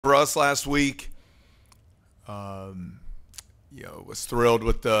For us last week. Was thrilled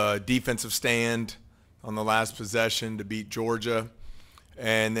with the defensive stand on the last possession to beat Georgia,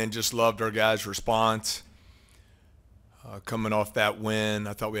 and then just loved our guys' response. Coming off that win,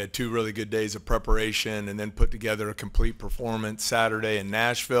 I thought we had 2 really good days of preparation and then put together a complete performance Saturday in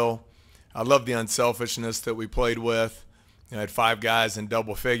Nashville. I love the unselfishness that we played with. I had 5 guys in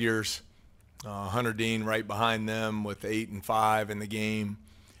double figures, Hunter Dean right behind them with 8 and 5 in the game.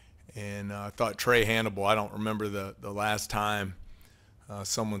 And I thought Trey Hannibal, I don't remember the last time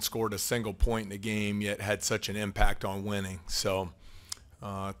someone scored a single point in a game yet had such an impact on winning. So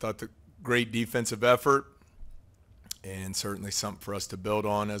I thought the great defensive effort, and certainly something for us to build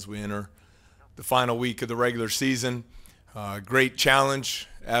on as we enter the final week of the regular season. Great challenge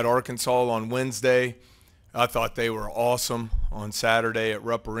at Arkansas on Wednesday. I thought they were awesome on Saturday at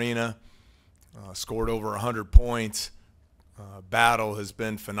Rupp Arena. Scored over 100 points. Battle has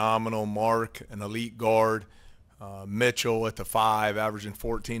been phenomenal. Mark, an elite guard. Mitchell at the 5, averaging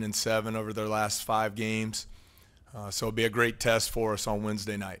 14 and 7 over their last 5 games. So it'll be a great test for us on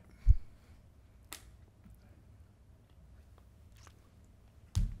Wednesday night.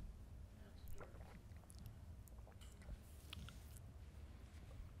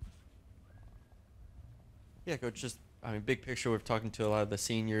 Yeah, Coach, big picture, we're talking to a lot of the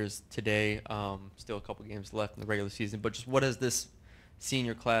seniors today. Still a couple games left in the regular season, but just what has this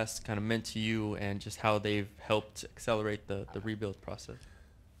senior class kind of meant to you, and just how they've helped accelerate the rebuild process?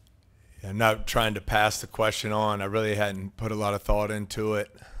 Yeah, I'm not trying to pass the question on. I really hadn't put a lot of thought into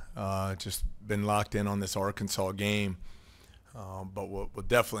it. Just been locked in on this Arkansas game. But we'll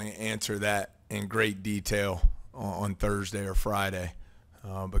definitely answer that in great detail on Thursday or Friday,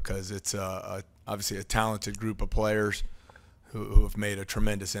 because it's obviously a talented group of players who have made a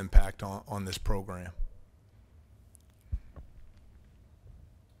tremendous impact on this program.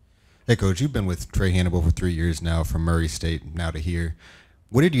 Hey, Coach, you've been with Trey Hannibal for 3 years now, from Murray State now to here.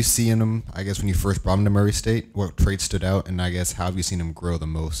 What did you see in him, I guess, when you first brought him to Murray State? What traits stood out? And I guess, how have you seen him grow the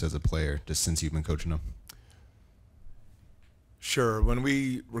most as a player just since you've been coaching him? Sure. When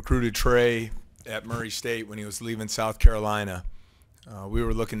we recruited Trey at Murray State when he was leaving South Carolina, we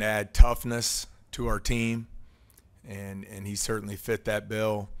were looking to add toughness to our team, and he certainly fit that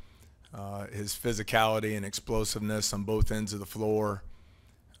bill. His physicality and explosiveness on both ends of the floor,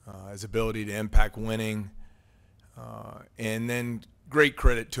 his ability to impact winning, and then great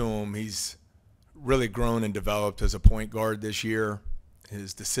credit to him. He's really grown and developed as a point guard this year.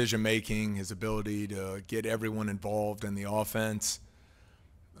 His decision-making, his ability to get everyone involved in the offense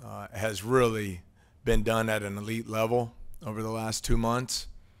has really been done at an elite level over the last 2 months.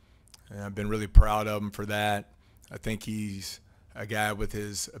 And I've been really proud of him for that. I think he's a guy with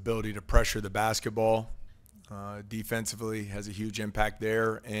his ability to pressure the basketball defensively, has a huge impact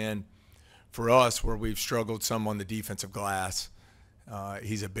there. And for us, where we've struggled some on the defensive glass,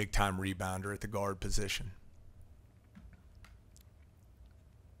 he's a big-time rebounder at the guard position.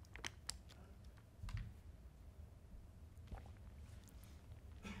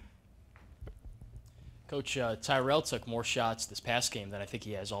 Coach, Tyrell took more shots this past game than I think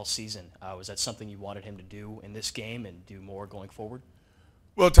he has all season. Was that something you wanted him to do in this game and do more going forward?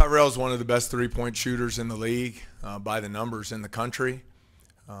 Well, Tyrell's one of the best three-point shooters in the league by the numbers in the country.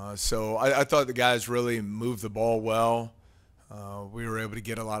 So I thought the guys really moved the ball well. We were able to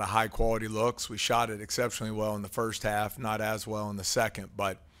get a lot of high-quality looks. We shot it exceptionally well in the first half, not as well in the second.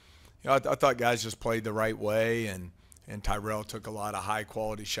 But I thought guys just played the right way, and Tyrell took a lot of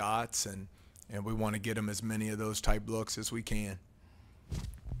high-quality shots, and we want to get him as many of those type looks as we can.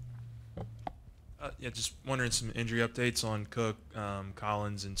 Just wondering some injury updates on Cook,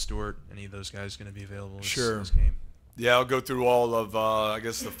 Collins, and Stewart. Any of those guys going to be available this game? Yeah, I'll go through all of, I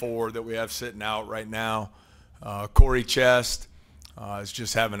guess, the 4 that we have sitting out right now. Corey Chest is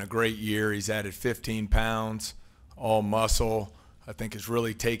just having a great year. He's added 15 pounds, all muscle. I think is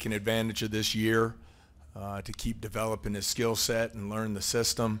really taking advantage of this year to keep developing his skill set and learn the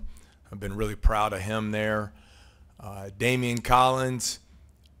system. I've been really proud of him there. Damian Collins,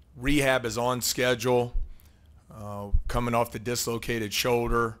 rehab is on schedule, coming off the dislocated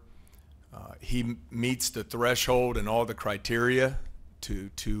shoulder. He meets the threshold and all the criteria to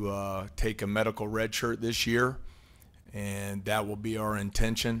take a medical red shirt this year, and that will be our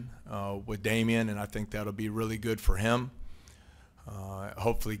intention with Damian, and I think that'll be really good for him.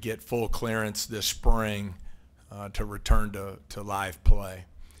 Hopefully get full clearance this spring to return to live play.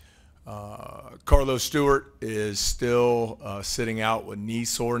 Carlos Stewart is still sitting out with knee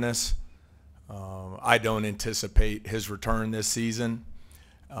soreness. I don't anticipate his return this season.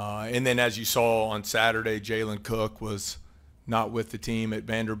 And then as you saw on Saturday, Jalen Cook was not with the team at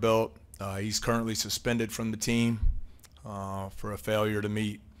Vanderbilt. He's currently suspended from the team for a failure to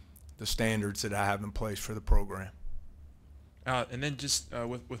meet the standards that I have in place for the program. And then just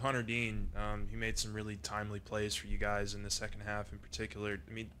with Hunter Dean, he made some really timely plays for you guys in the second half in particular.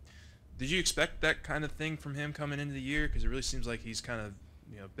 I mean, did you expect that kind of thing from him coming into the year? Because it really seems like he's kind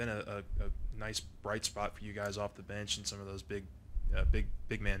of been a nice bright spot for you guys off the bench in some of those big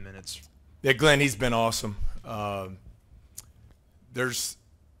man minutes. Yeah, Glenn, he's been awesome. There's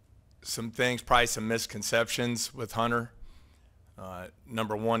some things, probably some misconceptions with Hunter.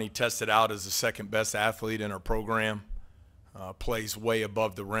 Number one, he tested out as the second best athlete in our program. Plays way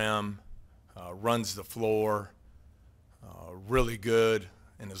above the rim, runs the floor, really good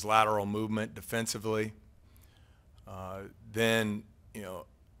in his lateral movement defensively. Then,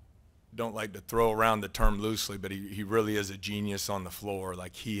 don't like to throw around the term loosely, but he really is a genius on the floor.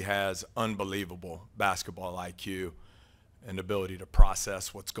 Like, he has unbelievable basketball IQ and ability to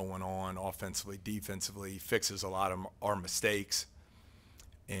process what's going on offensively, defensively. He fixes a lot of our mistakes.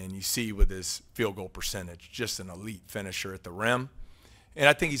 And you see with his field goal percentage, just an elite finisher at the rim. And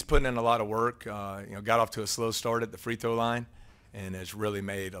I think he's putting in a lot of work. Got off to a slow start at the free throw line and has really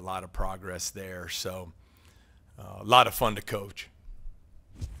made a lot of progress there. So a lot of fun to coach.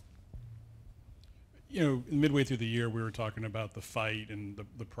 Midway through the year, we were talking about the fight and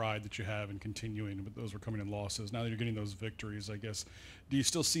the pride that you have in continuing, but those were coming in losses. Now that you're getting those victories, I guess, do you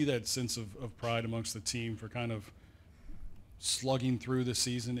still see that sense of pride amongst the team for kind of slugging through the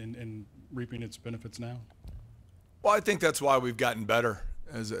season and reaping its benefits now? Well, I think that's why we've gotten better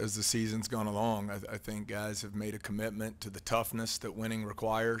as the season's gone along. I think guys have made a commitment to the toughness that winning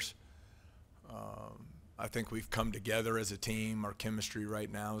requires. I think we've come together as a team. Our chemistry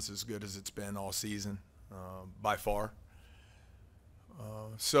right now is as good as it's been all season, by far.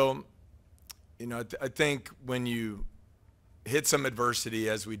 I think when you hit some adversity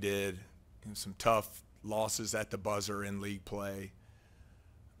as we did, some tough losses at the buzzer in league play,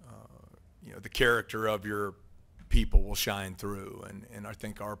 the character of your people will shine through. And I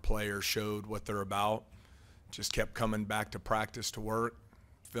think our players showed what they're about, just kept coming back to practice to work,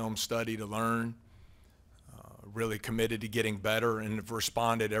 film study to learn, really committed to getting better and have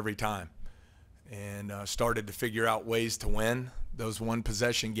responded every time. And started to figure out ways to win those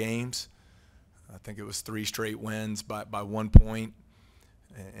one-possession games. I think it was 3 straight wins by 1 point,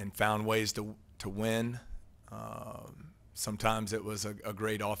 and found ways to win. Sometimes it was a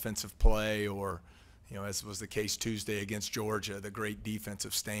great offensive play, or, as was the case Tuesday against Georgia, the great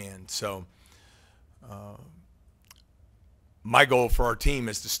defensive stand. So my goal for our team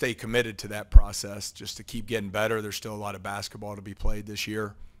is to stay committed to that process, just to keep getting better. There's still a lot of basketball to be played this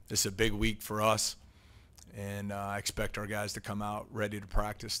year. This is a big week for us, and I expect our guys to come out ready to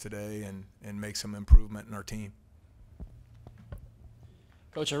practice today and make some improvement in our team.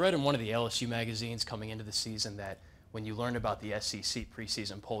 Coach, I read in one of the LSU magazines coming into the season that when you learned about the SEC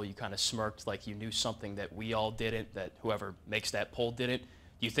preseason poll, you kind of smirked like you knew something that we all didn't, that whoever makes that poll didn't.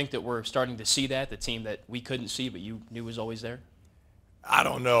 Do you think that we're starting to see that, the team that we couldn't see but you knew was always there? I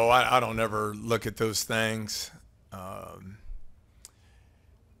don't know. I don't ever look at those things.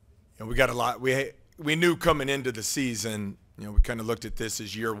 We got a lot. We knew coming into the season, we kind of looked at this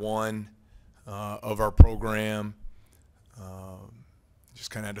as year one of our program.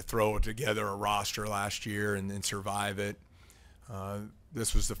 Just kind of had to throw together a roster last year and then survive it.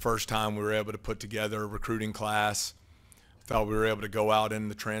 This was the first time we were able to put together a recruiting class. Thought we were able to go out in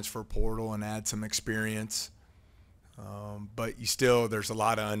the transfer portal and add some experience. But there's a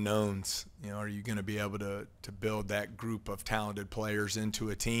lot of unknowns. Are you going to be able to build that group of talented players into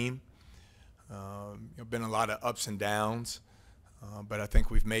a team? Been a lot of ups and downs, but I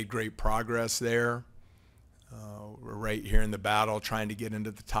think we've made great progress there. We're right here in the battle, trying to get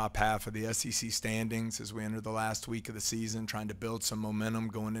into the top half of the SEC standings as we enter the last week of the season, trying to build some momentum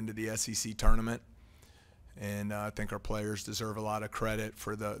going into the SEC tournament. And I think our players deserve a lot of credit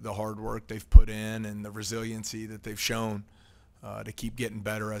for the hard work they've put in and the resiliency that they've shown to keep getting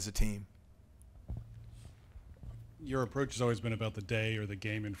better as a team. Your approach has always been about the day or the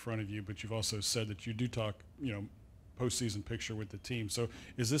game in front of you, but you've also said that you do talk, postseason picture with the team. So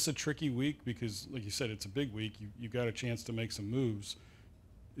is this a tricky week? Because, like you said, it's a big week. You got a chance to make some moves.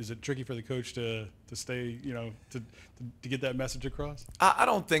 Is it tricky for the coach to stay, to get that message across? I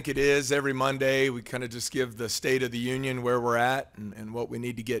don't think it is. Every Monday we kind of just give the State of the Union where we're at and what we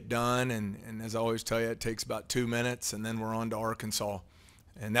need to get done. And as I always tell you, it takes about 2 minutes, and then we're on to Arkansas.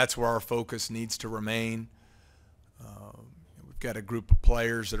 And that's where our focus needs to remain. We've got a group of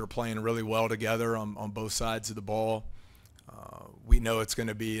players that are playing really well together on both sides of the ball. We know it's going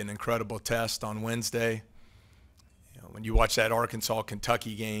to be an incredible test on Wednesday. when you watch that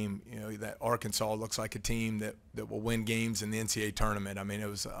Arkansas-Kentucky game, that Arkansas looks like a team that will win games in the NCAA tournament. I mean, it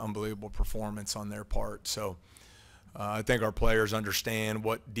was an unbelievable performance on their part. So I think our players understand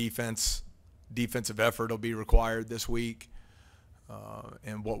what defensive effort will be required this week,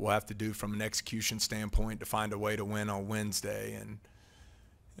 and what we'll have to do from an execution standpoint to find a way to win on Wednesday. And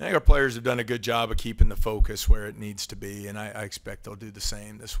I think our players have done a good job of keeping the focus where it needs to be, and I expect they'll do the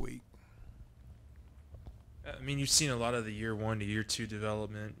same this week. I mean, you've seen a lot of the year 1 to year 2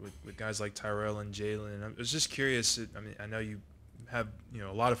 development with guys like Tyrell and Jalen. I was just curious. I mean, I know you have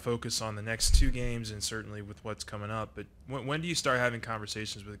a lot of focus on the next 2 games and certainly with what's coming up. But when do you start having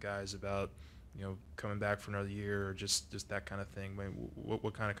conversations with guys about coming back for another year or just that kind of thing?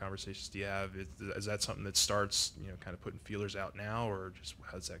 What kind of conversations do you have? Is that something that starts kind of putting feelers out now, or just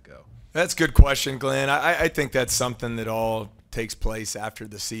how does that go? That's a good question, Glenn. I think that's something that all takes place after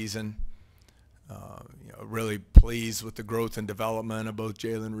the season. Really pleased with the growth and development of both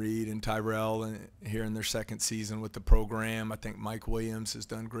Jalen Reed and Tyrell and here in their second season with the program. I think Mike Williams has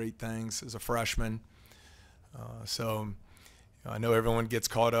done great things as a freshman. So I know everyone gets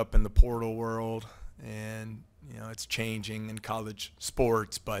caught up in the portal world, and it's changing in college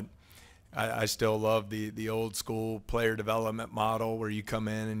sports, but I still love the old school player development model where you come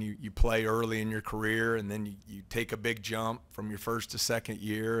in and you play early in your career, and then you take a big jump from your first to second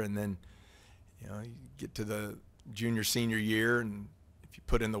year, and then you get to the junior, senior year, and if you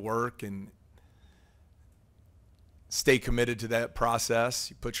put in the work and stay committed to that process,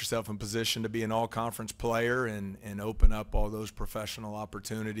 you put yourself in position to be an all-conference player and open up all those professional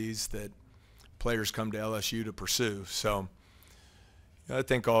opportunities that players come to LSU to pursue. So I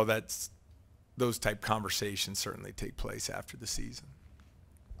think those type conversations certainly take place after the season.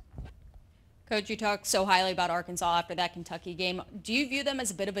 Coach, you talked so highly about Arkansas after that Kentucky game. Do you view them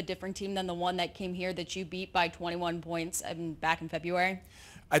as a bit of a different team than the one that came here that you beat by 21 points back in February?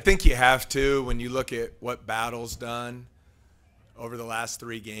 I think you have to when you look at what Battle's done over the last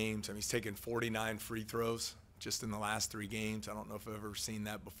 3 games. I mean, he's taken 49 free throws just in the last 3 games. I don't know if I've ever seen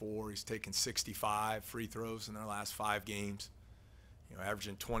that before. He's taken 65 free throws in their last 5 games,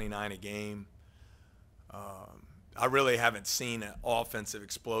 averaging 29 a game. I really haven't seen an offensive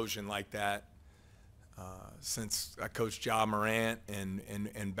explosion like that since I coached Ja Morant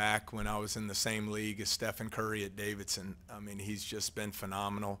and back when I was in the same league as Stephen Curry at Davidson. I mean, he's just been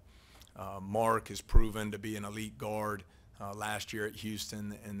phenomenal. Mark has proven to be an elite guard last year at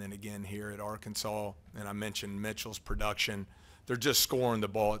Houston and then again here at Arkansas. And I mentioned Mitchell's production. They're just scoring the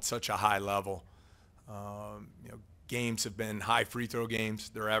ball at such a high level. Games have been high free throw games.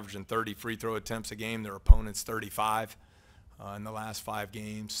 They're averaging 30 free throw attempts a game. Their opponent's 35 in the last 5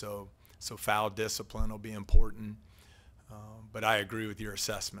 games. So foul discipline will be important. But I agree with your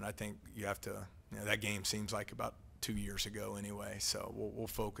assessment. I think you have to, that game seems like about 2 years ago anyway. So we'll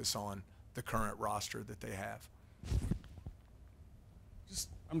focus on the current roster that they have.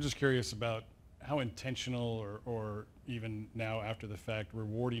 I'm just curious about how intentional or even now after the fact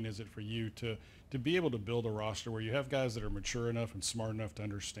rewarding is it for you to be able to build a roster where you have guys that are mature enough and smart enough to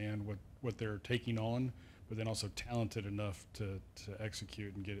understand what they're taking on, but then also talented enough to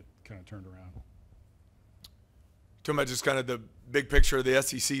execute and get it kind of turned around? Talking about just kind of the big picture of the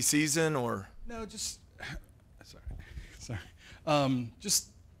SEC season, or? No, just just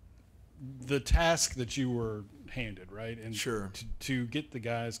the task that you were handed, right? And sure. To get the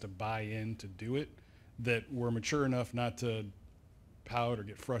guys to buy in to do it, that were mature enough not to pout or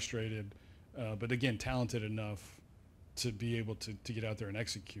get frustrated, but again, talented enough to be able to get out there and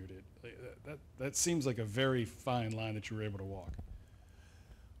execute it. That seems like a very fine line that you were able to walk.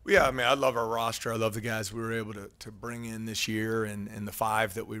 Yeah, I mean, I love our roster. I love the guys we were able to bring in this year and the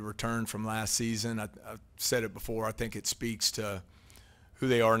 5 that we returned from last season. I've said it before. I think it speaks to who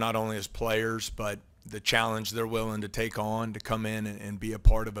they are not only as players, but the challenge they're willing to take on to come in and be a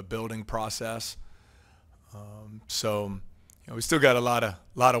part of a building process. So we still got a lot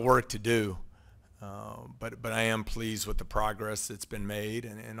of work to do, but I am pleased with the progress that's been made,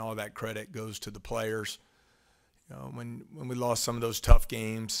 and all that credit goes to the players. When we lost some of those tough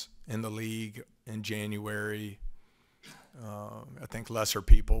games in the league in January, I think lesser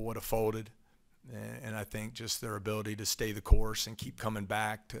people would have folded, and I think just their ability to stay the course and keep coming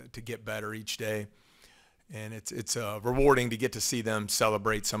back to get better each day. And it's rewarding to get to see them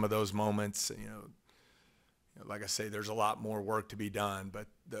celebrate some of those moments. Like I say, there's a lot more work to be done, but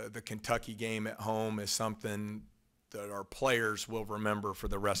the Kentucky game at home is something that our players will remember for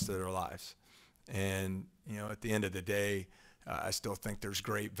the rest of their lives. And at the end of the day, I still think there's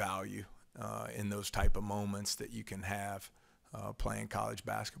great value in those type of moments that you can have playing college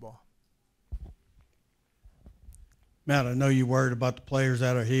basketball. Matt, I know you're worried about the players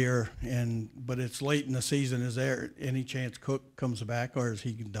that are here, but it's late in the season. Is there any chance Cook comes back, or is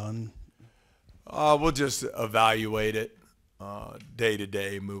he done? We'll just evaluate it day to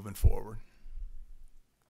day moving forward.